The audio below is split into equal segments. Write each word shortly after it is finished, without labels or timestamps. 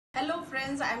Hello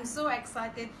friends, I'm so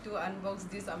excited to unbox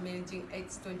this amazing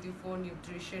H24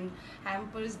 nutrition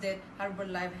hampers that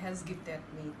Herbalife has gifted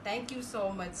me. Thank you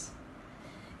so much.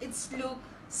 It's look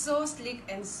so sleek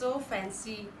and so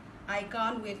fancy. I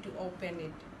can't wait to open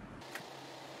it.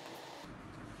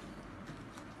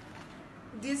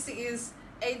 This is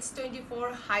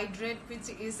H24 Hydrate, which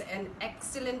is an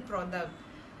excellent product.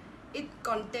 It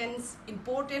contains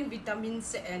important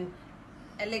vitamins and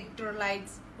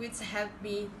electrolytes which help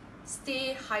me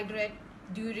stay hydrated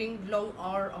during long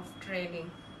hours of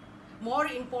training. More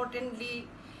importantly,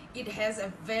 it has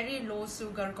a very low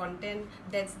sugar content.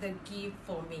 That's the key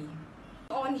for me.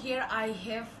 On here I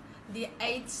have the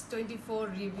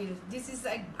H24 Reveal. This is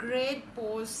a great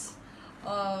post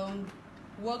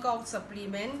workout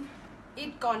supplement.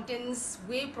 It contains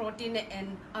whey protein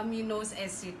and amino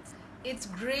acids. It's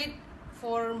great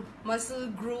for muscle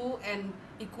growth and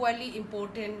equally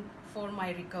important for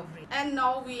my recovery. And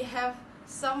now we have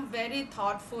some very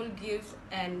thoughtful gifts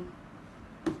and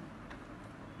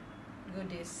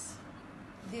goodies.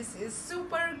 This is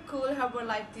super cool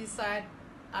Herbalife t-shirt.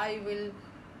 I will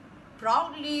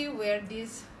proudly wear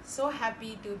this. So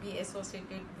happy to be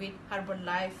associated with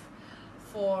Herbalife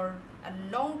for a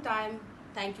long time.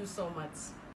 Thank you so much.